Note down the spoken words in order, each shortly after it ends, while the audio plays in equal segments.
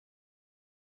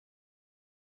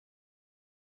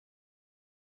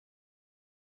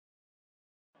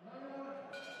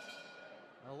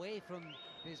away from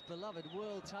his beloved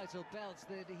world title belts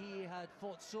that he had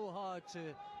fought so hard to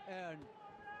earn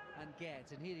and get.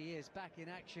 And here he is back in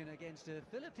action against a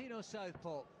Filipino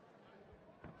southpaw.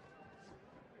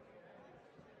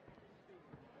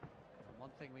 And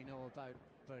one thing we know about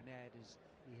Burnett is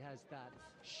he has that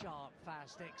sharp,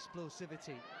 fast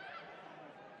explosivity.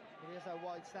 He has that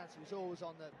wide stance. He's always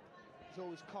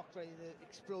cocked, ready to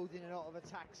explode in and out of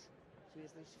attacks. So he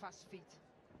has those fast feet.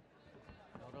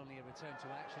 Not only a return to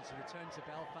action, it's a return to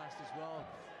Belfast as well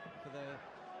for the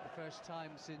first time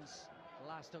since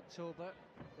last October.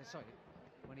 Sorry,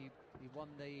 when he won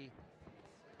the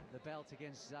belt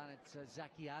against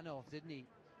Zakianov, didn't he?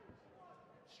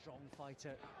 Strong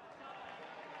fighter.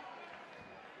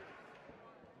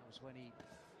 That was when he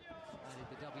added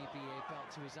the WBA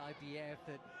belt to his IBF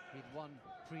that he'd won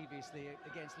previously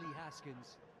against Lee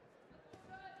Haskins.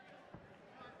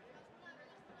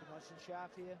 Nice and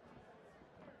sharp here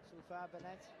so far,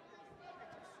 Burnett.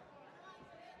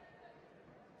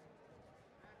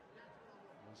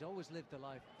 He's always lived the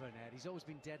life, Burnett. He's always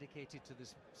been dedicated to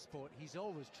this sport. He's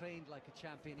always trained like a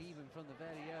champion, even from the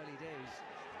very early days.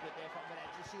 Good there from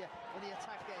Burnett. You see when he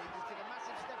attacked there, he just took a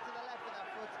massive step to the left with that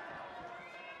foot.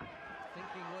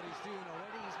 Thinking what he's doing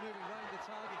already. He's moving around the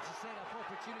target to set up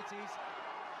opportunities.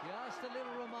 Just a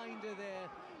little reminder there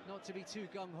not to be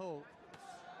too gung-ho.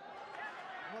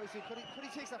 What is he? Could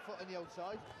he takes that foot on the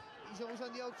outside? He's always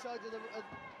on the outside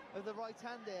of the right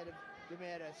hand there of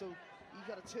Gomera, so you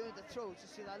got to turn to throw.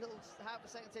 Just see that little half a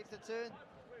second takes the turn,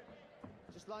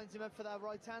 just lines him up for that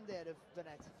right hand there of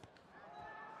Burnett.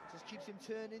 Just keeps him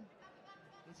turning,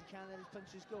 means he can't let his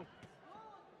punches go.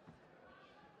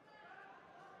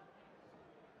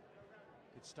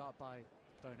 Good start by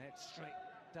Burnett, straight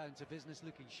down to business,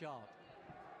 looking sharp.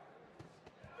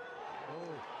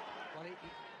 Oh, well,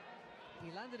 he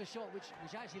landed a shot which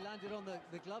actually landed on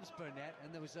the gloves, Burnett,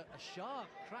 and there was a sharp,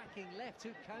 cracking left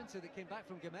hook counter that came back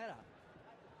from Gomera.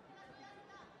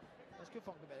 That's good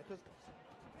from Gomera, because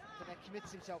Burnett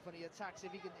commits himself when he attacks.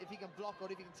 If he can block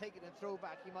or if he can take it and throw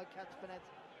back, he might catch Burnett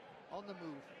on the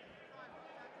move.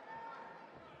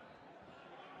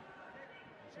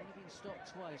 He's only been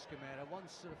stopped twice, Gomera,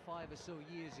 once sort of 5 or so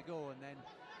years ago, and then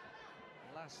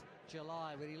last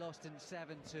July when he lost in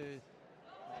 7 to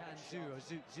Zhu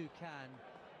Can,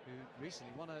 who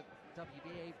recently won a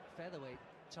WBA featherweight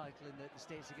title in the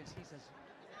States against Jesus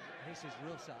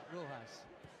Rojas.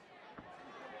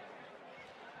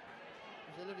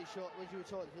 It was a lovely short, as you were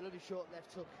talking, it was a lovely short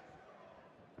left hook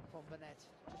from Burnett.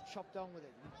 Just chopped down with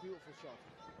it. It was a beautiful shot.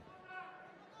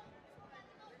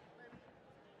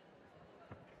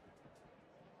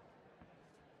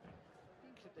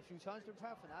 Been clipped a few times, but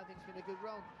apart from that, I think it's been a good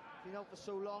round. Been out for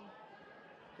so long.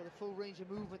 Got a full range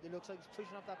of movement. It looks like he's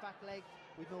pushing off that back leg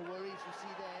with no worries. You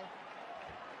see there.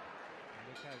 And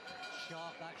look how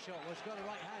sharp that shot was. Got a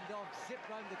right hand off, zipped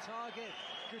round the target.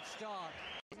 Good start.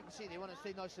 You can see they want to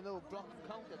stay nice and low, block and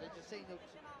counter. They're just saying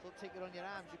don't take it on your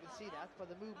arms. You can see that by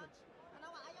the movement.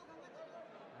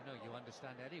 I know you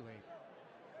understand anyway.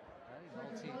 Very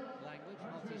multi-language,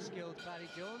 multi-skilled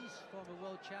Barry Jones, former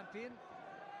world champion.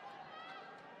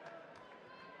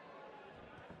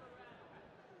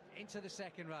 Into the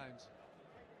second round.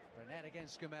 Burnett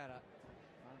against Gomera.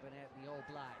 And Burnett in the all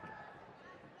black.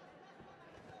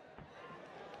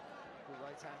 Good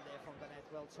right hand there from Burnett,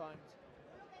 well timed.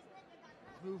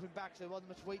 He's moving back, so there wasn't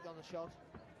much weight on the shot.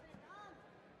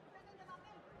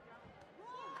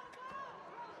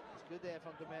 It's good there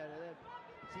from Gomera there.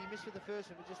 See, he missed with the first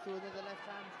one, but just threw another left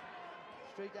hand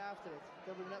straight after it.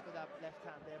 Doubling up with that left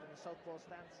hand there in the southpaw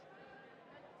stance.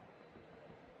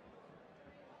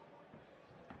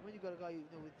 When you've got a guy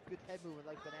with good head movement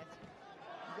like Burnett,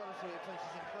 you've got to throw your punches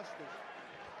in clusters.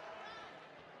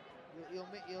 He'll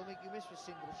make you miss with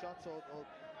single shots or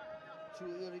two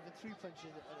or even 3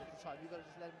 punches at a time. You've got to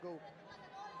just let him go.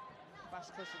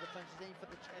 Fast cluster the punches, aim for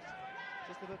the chest,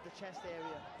 just above the chest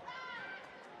area.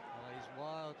 Well, he's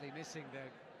wildly missing there,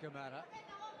 Gomera.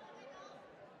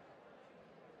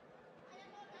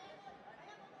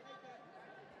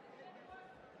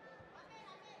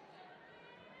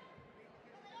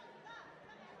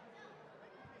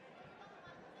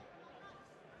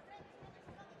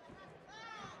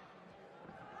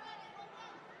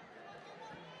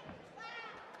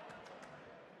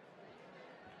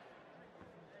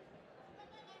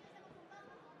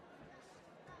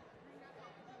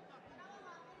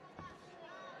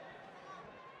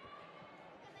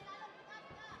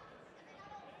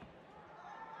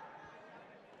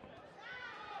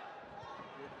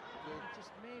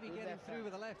 Just maybe getting through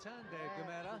with the left hand there,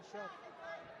 Gomera.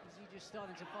 Is he just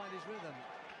starting to find his rhythm?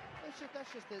 That's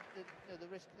just the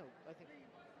risk. I think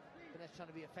Burnett's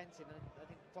trying to be offensive, and I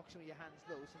think boxing with your hands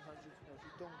low, sometimes if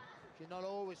you're not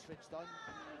always switched on,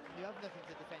 you have nothing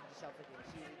to defend yourself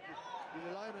against. You're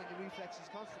relying on your reflexes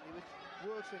constantly, which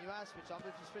works when you are switched on,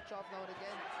 but if you switch off now and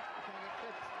again, you can get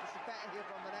clipped. This is better here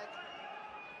from Burnett.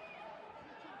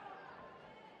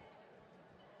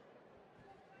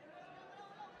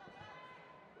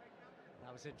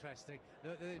 That was interesting.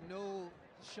 No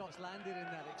shots landed in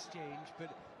that exchange,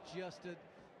 but just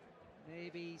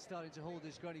maybe starting to hold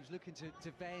his ground. He was looking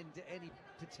to bend any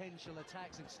potential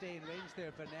attacks and stay in range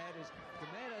there.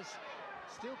 Gomera's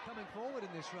still coming forward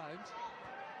in this round.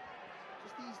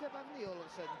 Just eased up, haven't he, all of a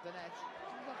sudden, Burnett?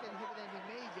 He's not getting hit with anything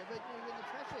major, but he's in the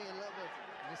pressure here a little bit.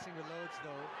 Missing the loads,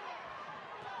 though.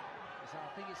 So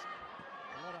I think it's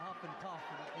a lot of huff and puff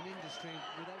in industry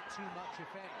without too much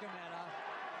effect. Gomera.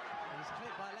 He's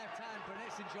clipped by left hand.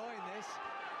 Burnett's enjoying this.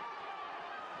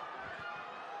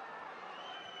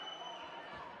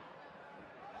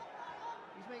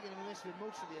 He's making him miss with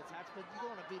most of the attacks, but you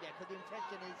don't want to be there because the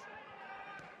intention is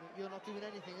you're not doing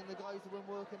anything and the guy's the one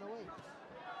working away.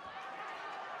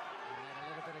 And then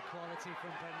a little bit of quality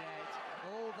from Burnett.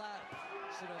 All that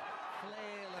sort of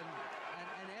flail and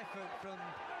effort from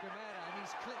Gomera, and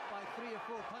he's clipped by 3 or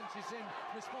 4 punches in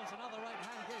response. Another right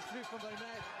hand gets through from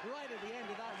Burnett right at the end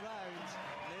of that round.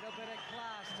 A little bit of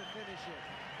class to finish it.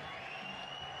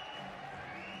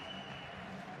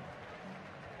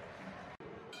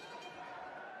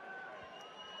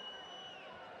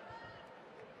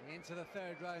 Into the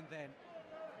third round then.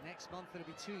 Next month it'll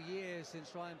be 2 years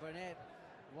since Ryan Burnett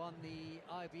won the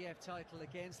IBF title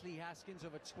against Lee Haskins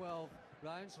over 12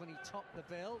 rounds when he topped the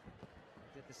bill.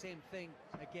 Did the same thing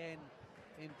again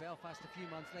in Belfast a few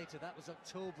months later. That was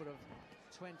October of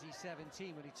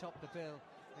 2017 when he topped the bill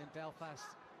in Belfast,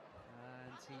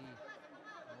 and he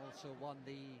also won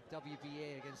the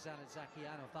WBA against Zanat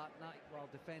Zakianov that night while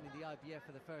defending the IBF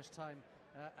for the first time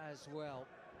as well.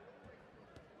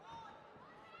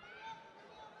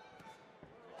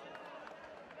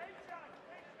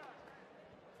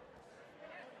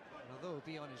 Although it'll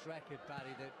be on his record,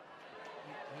 Barry, that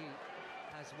he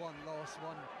has one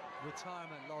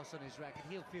retirement loss on his record,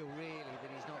 he'll feel really that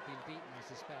he's not been beaten, I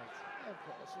suspect. Yeah, of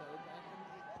course.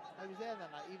 I was there that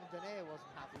night. Even Burnett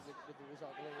wasn't happy with the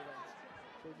result the way it went.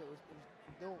 So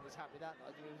no one was happy that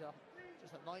night. It was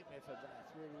just a nightmare for Burnett.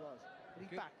 It really was. But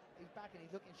he's back. He's back and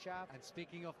he's looking sharp. And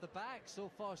speaking of the back, so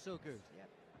far so good. Yeah.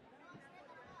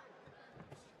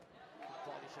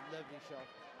 Body shot, lovely shot.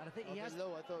 And I think he has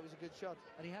low. I thought it was a good shot.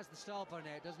 And he has the style,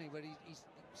 Burnett, doesn't he? Where he's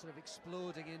sort of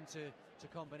exploding into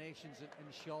combinations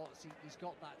and shots. He's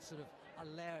got that sort of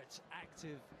alert,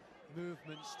 active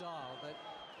movement style that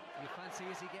you fancy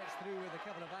as he gets through with a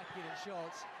couple of accurate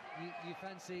shots. You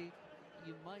fancy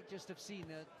you might just have seen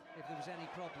if there was any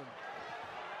problem.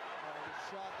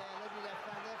 Shot there, lovely left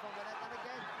hand there from Burnett, and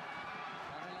again.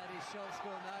 And let his shots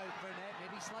go now, Burnett,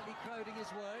 maybe slightly crowding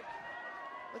his work.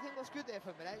 I think what's good there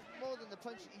for Burnett, more than the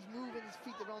punch, he's moving his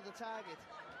feet around the target.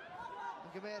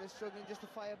 And Gomera is struggling just to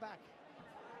fire back.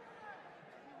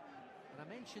 And I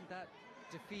mentioned that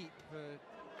defeat for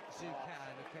Zhu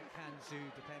Kan, or Kan Zhu,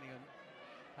 depending on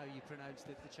how you pronounce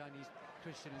the Chinese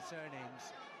Christian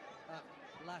surnames,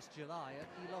 last July.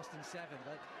 He lost in 7,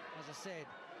 but as I said,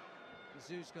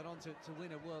 Zhu's gone on to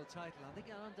win a world title. I think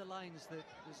it underlines that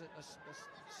there's a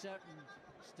certain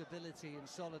stability and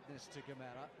solidness to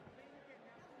Gomera. I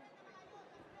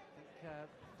think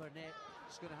Burnett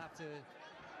is going to have to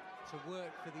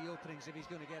work for the openings if he's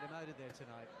going to get him out of there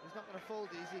tonight. He's not going to fold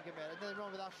easy, Gomera. Nothing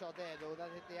wrong with that shot there, though. That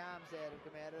hit the arms there of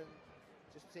Gomera, and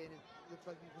just saying it looks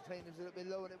like the train was a little bit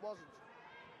low, and it wasn't.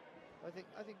 I think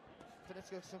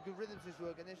Burnett's got some good rhythms to his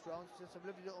work in this round. Just some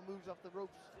lovely little moves off the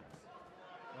ropes.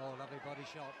 Oh, lovely body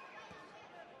shot.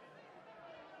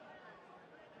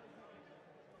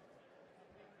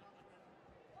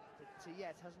 But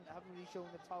yet haven't really shown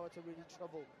the power to really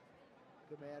trouble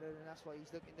Gomera, and that's why he's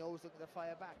always looking to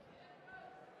fire back.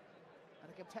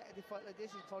 And a competitive fight like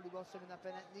this is probably something that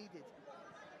Burnett needed.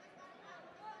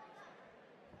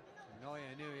 Naoya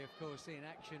Inoue, of course, in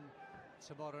action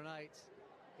tomorrow night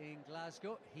in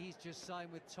Glasgow. He's just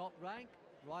signed with Top Rank.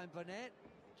 Ryan Burnett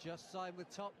just signed with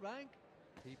Top Rank.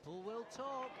 People will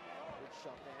talk. Good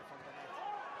shot there from Burnett.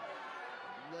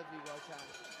 Lovely right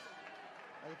hand.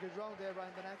 And a good round there,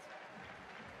 Ryan Burnett.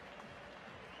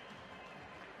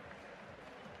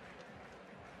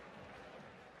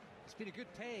 It's been a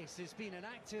good pace. It's been an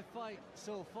active fight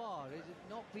so far. It has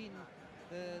not been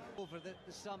over the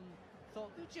some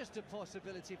thought just a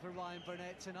possibility for Ryan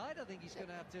Burnett tonight. I think he's going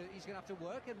to have to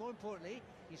work, and more importantly,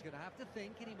 he's going to have to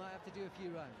think, and he might have to do a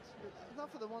few runs.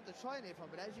 Not for the want of trying it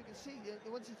from, but as you can see,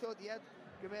 once he thought he had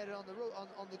Gomera on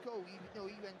the go, he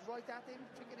went right at him,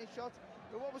 picking his shots.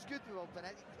 But what was good about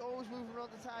Burnett, he always moving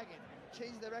around the target,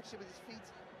 changing direction with his feet,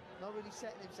 not really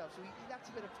setting himself. So he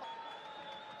lacked a bit of pop.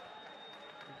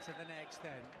 Into the next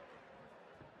then.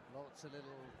 Lots of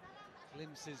little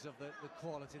glimpses of the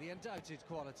quality, the undoubted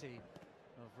quality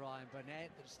of Ryan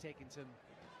Burnett, that's taken him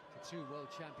to 2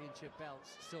 World Championship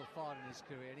belts so far in his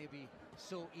career, and he'll be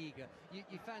so eager. You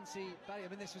fancy, Barry, I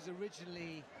mean, this was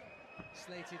originally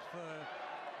slated for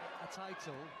a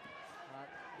title.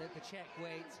 The check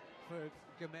weight for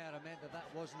Gomera meant that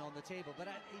wasn't on the table, but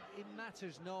it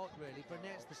matters not really.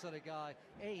 Burnett's the sort of guy,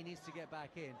 A, he needs to get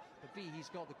back in, but B, he's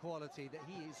got the quality that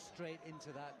he is straight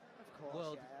into that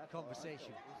world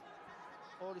conversation.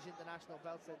 All his international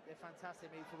belts, they're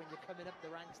fantastic maybe for when you're coming up the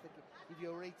ranks to give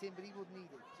you a rating, but he wouldn't need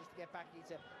it. Just to get back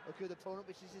into a good opponent,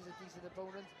 which is a decent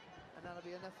opponent, and that'll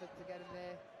be enough to get him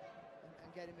there and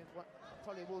get him in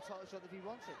probably a world title shot if he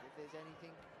wants it, if there's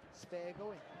anything spare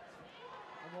going.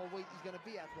 And more weight he's going to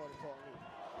be at, more importantly.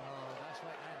 Oh, that's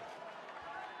right now.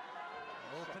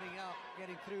 Opening up,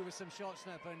 getting through with some shots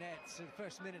now, Burnett, in the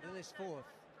first minute of this fourth.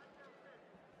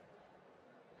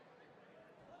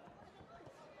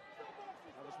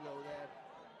 That was low there.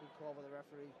 Good call by the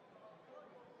referee.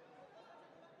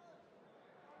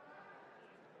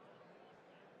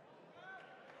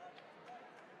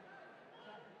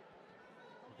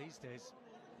 These days,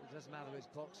 it doesn't matter whether it's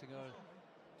boxing or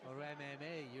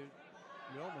MMA.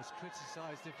 You're almost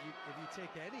criticised if you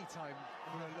take any time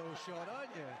for a low shot,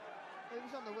 aren't you? It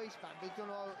was on the waistband, but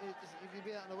don't know if you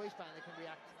be on the waistband, it can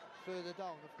react further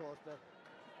down, of course. But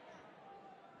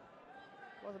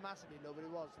it wasn't massively low, but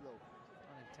it was low.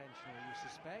 Unintentional, you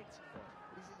suspect? Yeah.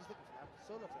 He's looking for that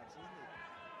solar flex, isn't he?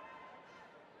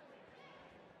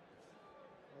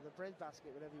 Or the bread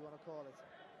basket, whatever you want to call it.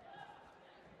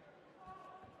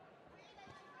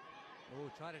 Oh,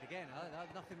 tried it again.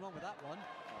 Nothing wrong with that one.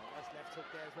 Oh, nice left hook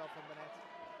there as well from Burnett.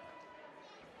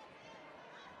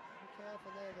 Be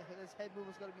careful there. His head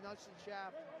movement's got to be nice and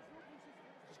sharp.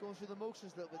 Just going through the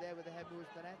motions a little bit there with the head moves,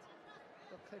 Burnett.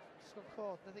 Just got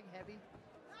caught. Nothing heavy.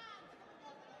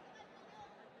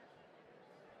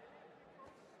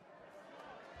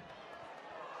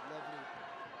 Lovely.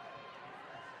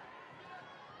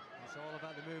 It's all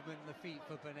about the movement and the feet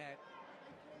for Burnett.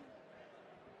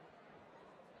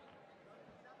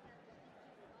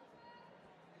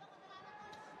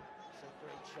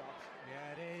 Great shot.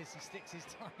 Yeah, it is. He sticks his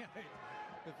tongue out,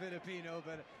 the Filipino,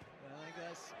 but I think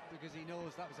that's because he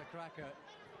knows that was a cracker.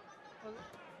 Well,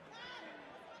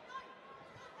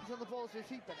 he's on the balls with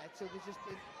his feet, Burnett, so there's just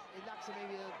it lacks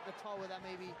maybe the power that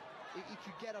maybe he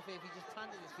could get off it if he just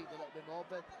planted his feet a little bit more.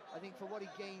 But I think for what he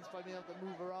gains by being able to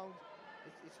move around,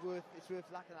 it's worth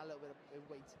lacking a little bit of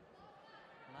weight.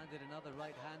 Landed another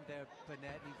right hand there,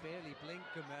 Burnett. He barely blinked,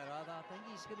 Gomera. I think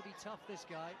he's going to be tough, this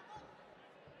guy.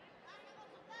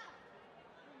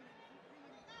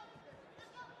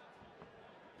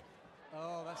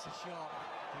 Oh, that's a shot.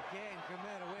 Again,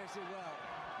 Gomera wears it well.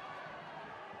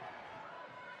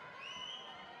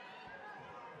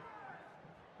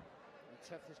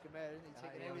 Tough this Gomera, isn't he?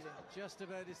 Taking everything. Just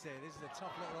about to say, this is a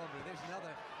tough little hombre. There's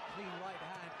another clean right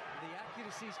hand. The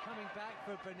accuracy's coming back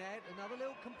for Burnett. Another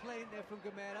little complaint there from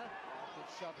Gomera.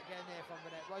 Good shot again there from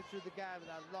Burnett, right through the guard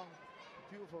with that long,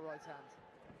 beautiful right hand.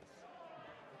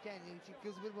 Again, he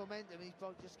gives a bit of momentum, and he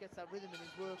just gets that rhythm in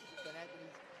his work, Burnett, and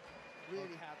he's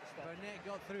really hard to stop. Burnett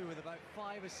got through with about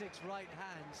 5 or 6 right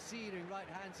hands, searing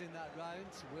right hands in that round.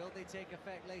 Will they take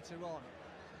effect later on?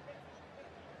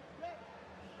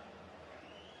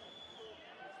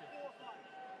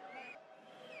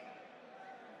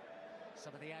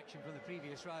 Some of the action from the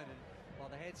previous round, and while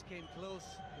the heads came close,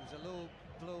 there was a low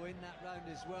blow in that round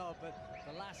as well, but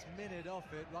the last minute of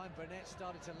it, Ryan Burnett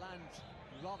started to land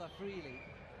rather freely.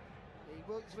 He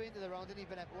worked his way into the round, didn't he,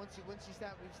 Burnett? But once he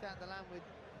started to land with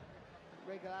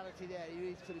regularity there, he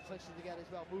really sort of punched it together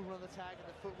as well. Moving on the target,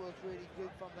 the footwork's really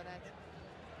good from Burnett.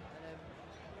 And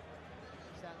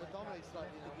he's starting to dominate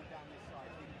slightly now.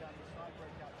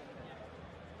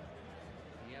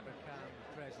 The ever-calm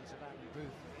presence of Adam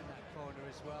Booth in that corner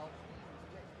as well.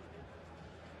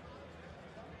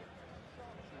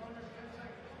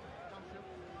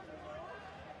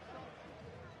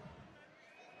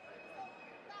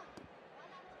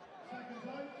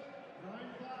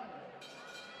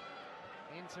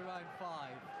 Into round 5.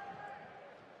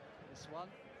 This one.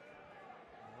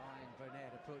 Ryan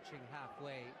Burnett approaching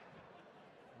halfway.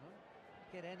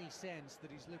 Don't get any sense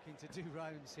that he's looking to do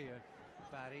rounds here.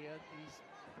 Barry. He's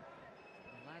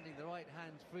landing the right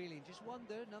hand freely. And just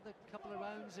wonder, another couple of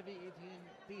rounds, if he can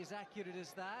be as accurate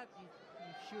as that, you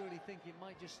surely think it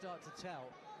might just start to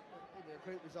tell. It'd be a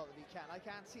great result if he can. I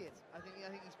can't see it. I think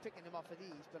he's picking him off at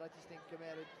ease, but I just think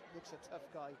Gomera looks a tough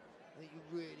guy. I think you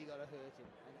really got to hurt him,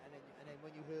 and then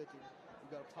when you hurt him,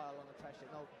 you've got to pile on the pressure.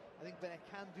 No, I think Burnett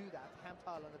can do that, can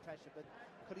pile on the pressure, but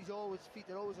because his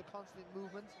feet are always a constant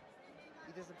movement,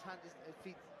 he doesn't plant his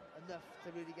feet enough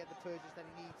to really get the purchase that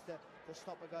he needs to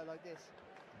stop a guy like this.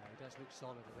 He does look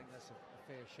solid. I think that's a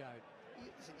fair shout.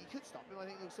 Listen, he could stop him. I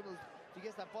think some of those, if he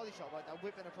gets that body shot right, that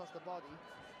whipping across the body,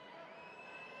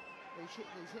 he's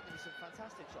hitting with some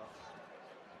fantastic shots.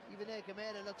 Even there,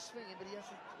 Gomera looks swinging, but he has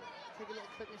to take a little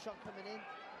clipping shot coming in.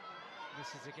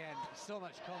 This is, again, so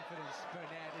much confidence,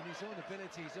 Burnett, in his own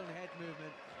ability, his own head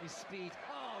movement, his speed.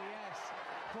 Oh, yes!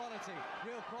 Quality,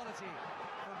 real quality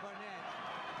from Burnett.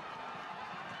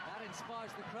 That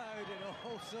inspires the crowd and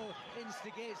also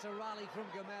instigates a rally from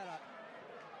Gomera.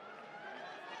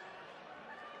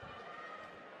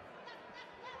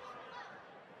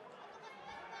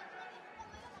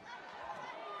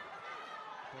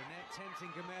 Burnett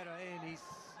tempting Gomera in. He's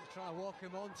trying to walk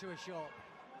him onto a shot.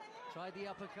 Tried the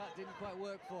uppercut, didn't quite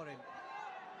work for him.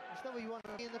 It's not what you want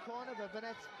to be in the corner, but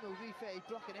Burnett, no, to be fair, he's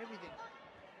blocking everything.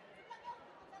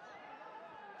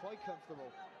 Quite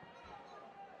comfortable.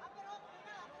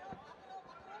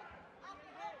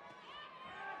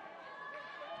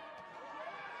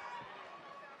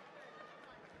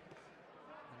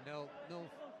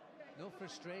 No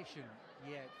frustration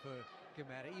yet for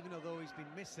Gomera, even although he's been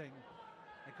missing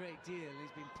a great deal.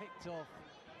 He's been picked off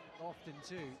often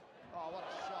too. Oh, what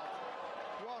a shot.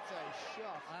 What a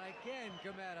shot. And again,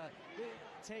 Gomera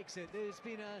takes it. There's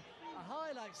been a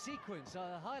highlight sequence,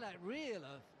 a highlight reel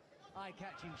of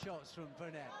eye-catching shots from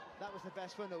Burnett. That was the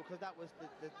best one, though, because that was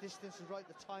the distance was right,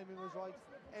 the timing was right,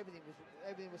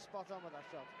 everything was spot on with that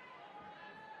shot.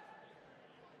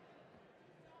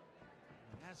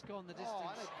 He has gone the distance. Oh,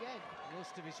 and again.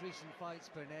 Most of his recent fights,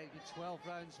 Burnett, 12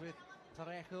 rounds with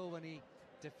Parejo when he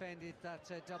defended that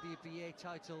WBA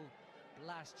title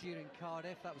last year in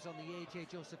Cardiff. That was on the AJ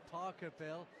Joseph Parker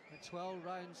bill. And 12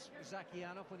 rounds with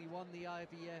Zakianov when he won the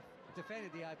IBF,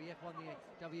 defended the IBF, won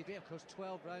the WBA. Of course,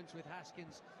 12 rounds with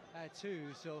Haskins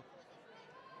too. So,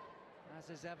 as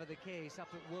is ever the case, up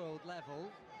at world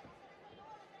level.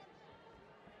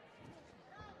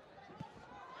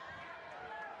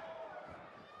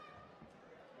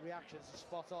 Reactions are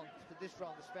spot on, but this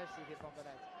round especially here from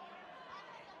Burnett.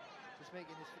 Just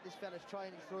making this fella's trying,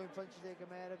 he's throwing punches there,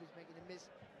 Gomera, he's making him miss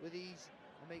with ease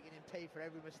and making him pay for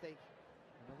every mistake.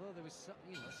 And although there was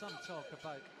some talk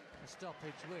about a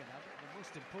stoppage win, I think the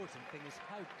most important thing is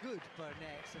how good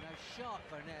Burnett and how sharp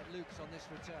Burnett looks on this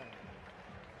return.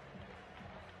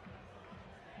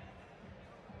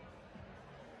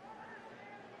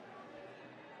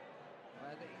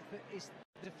 It's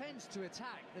defence to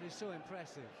attack that is so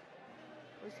impressive.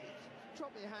 Well,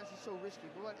 dropping your hands is so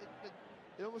risky, but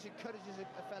it almost encourages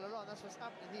a fella on. That's what's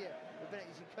happening here.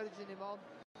 Burnett is encouraging him on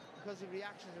because the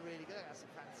reactions are really good. That's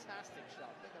a fantastic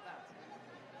shot. Look at that.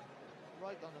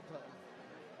 Right on the button.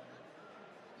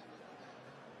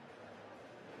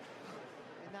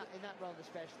 In that round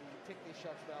especially, he picked his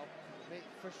shots well.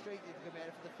 Frustrated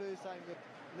Gomera for the first time, a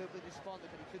little bit despondent,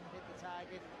 but he couldn't hit the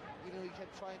target. Even though he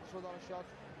kept trying to throw a lot of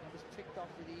shots and was picked off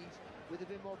with ease, with a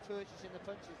bit more purchase in the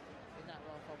punches in that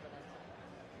round from Burnett.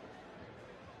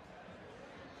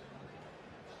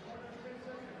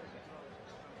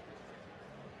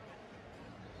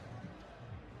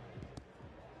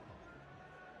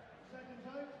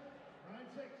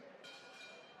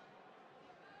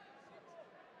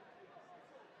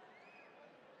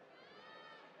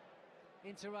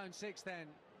 Into round 6 then.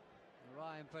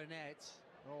 Ryan Burnett,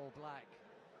 all black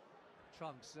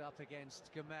trunks up against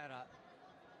Gomera.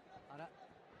 And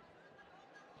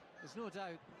there's no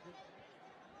doubt that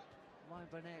Ryan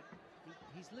Burnett,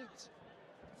 he's looked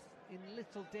in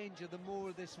little danger the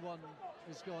more this one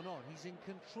has gone on. He's in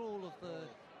control of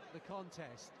the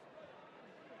contest.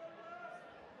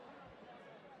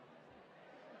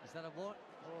 Is that a what?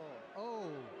 Oh,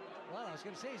 well, I was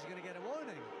going to say, he's going to get a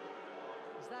warning.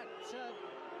 Is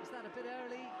that a bit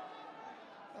early?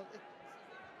 Well,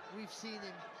 we've seen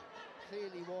him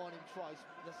clearly warn him twice.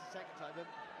 That's the second time. But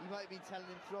he might have been telling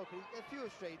him through. A few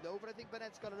are straight low, but I think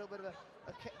Burnett's got a little bit of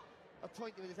a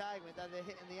point with his argument that they're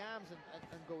hitting the arms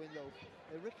and going low.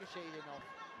 They're ricocheting off.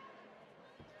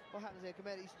 What happens there?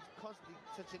 Gomera, he's constantly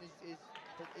touching his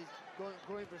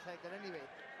groin protector anyway.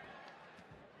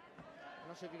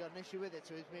 I'm not sure if he got an issue with it,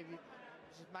 so it's maybe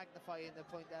just magnifying the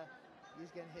point that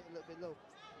he's getting hit a little bit low.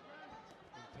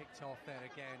 picked off there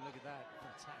again. Look at that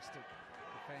fantastic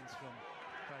defence from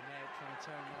Burnett, trying to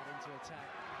turn that into attack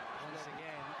once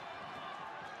again.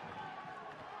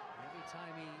 Every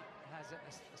time he has a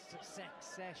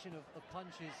succession of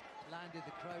punches landed,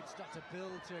 the crowd start to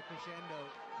build to a crescendo.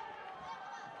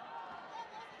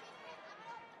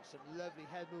 Some lovely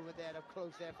head movement there up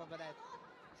close there from Burnett.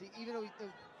 See, even though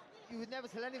you would never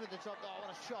tell anyone to drop, oh,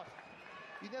 what a shot.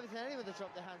 You'd never tell anyone to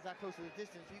drop their hands that close to the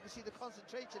distance. You can see the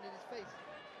concentration in his face.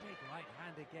 Big right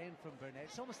hand again from Burnett.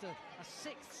 It's almost a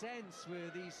sixth sense where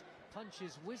these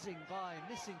punches whizzing by,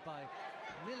 missing by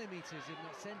millimetres, if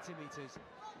not centimetres.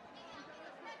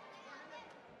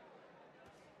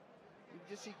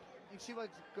 You see why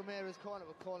Gomera's corner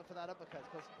were calling for that uppercut,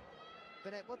 because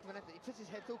Burnett, he puts his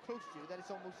head so close to you that he's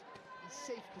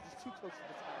safe because he's too close to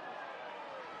the target.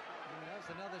 That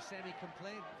was another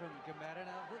semi-complaint from Gomera.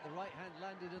 Now the right hand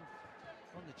landed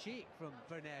on the cheek from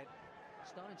Burnett,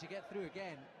 starting to get through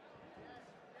again.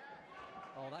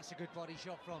 Oh, that's a good body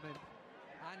shot from him.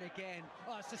 And again,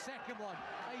 oh, it's the second one.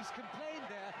 He's complained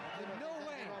there. No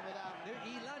way.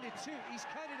 He landed two. He's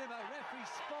counted him out. Referee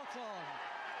spot on.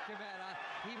 Gomera.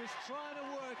 He was trying to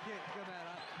work it,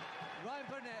 Gomera. Ryan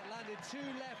Burnett landed two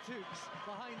left hooks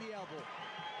behind the elbow.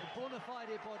 A bona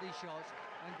fide body shot.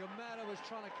 And Gomera was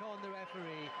trying to con the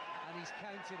referee, and he's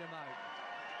counted him out.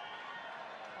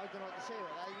 I don't know what to say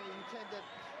about that. You tend to...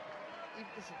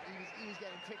 He was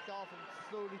getting picked off and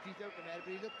slowly beat out Gomera, but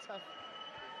he looked tough.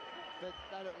 But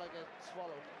that looked like a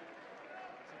swallow.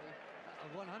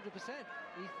 100%.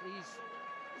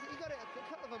 He got it, a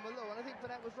couple of them were low, and I think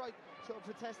Burnett was right, sort of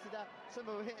protested that some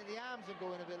of them were hitting the arms and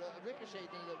going a bit, ricocheting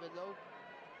a little bit low.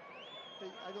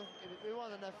 But it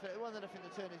wasn't enough. It wasn't enough to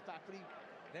turn his back. But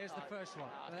there's the first one.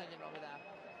 Nothing wrong with that.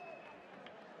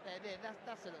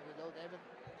 That's a little bit low there, but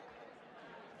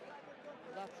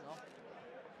that's not.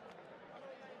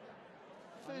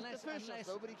 Unless Barry, it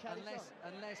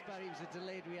was a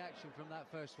delayed reaction from that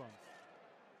first one.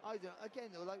 I don't.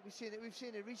 Again, though, like we've seen it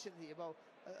recently about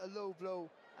a low blow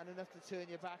and enough to turn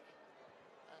your back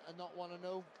and not want to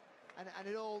know, and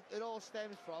it all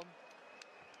stems from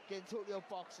getting totally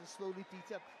outboxed and slowly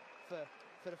beat up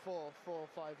for the four or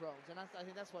five rounds, and I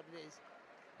think that's what it is.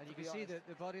 And you can see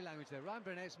the body language there. Ryan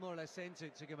Burnett's more or less saying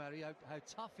to Gomera how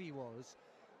tough he was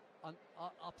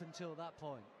up until that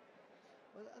point.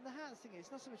 Well, and the hardest thing is,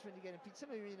 it's not so much when you're getting beat.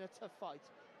 Sometimes when you're in a tough fight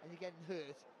and you're getting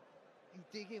hurt, you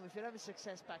dig in. If you're having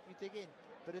success back, you dig in.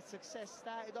 But his success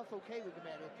started off okay with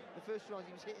Gomera. The first round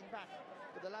he was hitting back,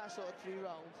 but the last sort of 3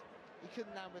 rounds he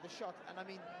couldn't land with a shot. And I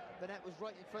mean, Burnett was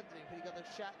right in front of him, but he got the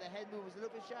head move was a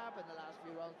little bit sharp in the last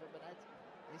few rounds for Burnett.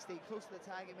 And he stayed close to the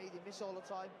target, made him miss all the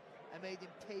time, and made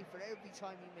him pay for every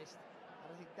time he missed.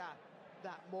 And I think that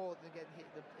more than getting hit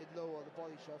in low or the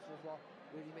body shots was what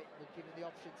really gave him the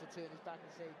option to turn his back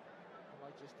and say, I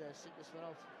might just sit this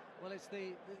one out. Well, it's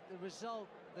the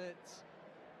result that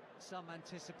some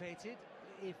anticipated,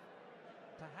 if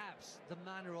perhaps the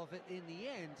manner of it in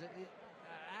the end,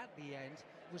 at the end,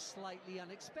 was slightly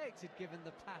unexpected given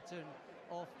the pattern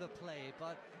of the play.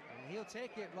 But he'll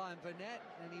take it, Ryan Burnett,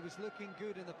 and he was looking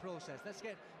good in the process. Let's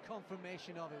get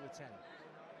confirmation of it with 10.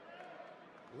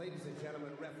 Ladies and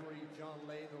gentlemen, referee John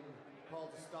Latham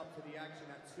called a stop to the action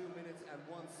at 2 minutes and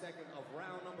 1 second of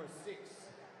round number 6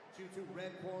 due to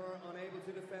red corner unable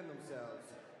to defend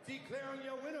themselves. Declaring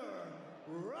your winner,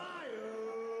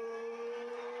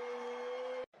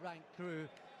 Rank crew,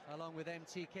 along with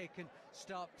MTK, can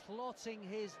start plotting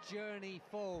his journey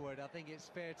forward, I think it's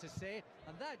fair to say.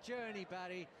 And that journey,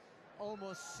 Barry,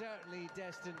 almost certainly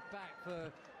destined back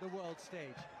for the world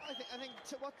stage. I think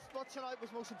what tonight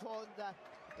was most important, that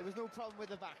there was no problem with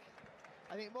the back.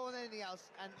 I think more than anything else,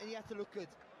 and he had to look good.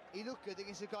 He looked good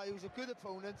against a guy who was a good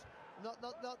opponent, not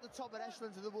the top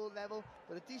echelons of the world level,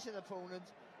 but a decent opponent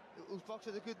who's boxed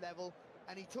at a good level,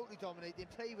 and he totally dominated. He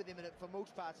played with him for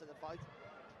most parts of the fight.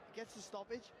 He gets the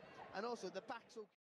stoppage, and also the back's okay.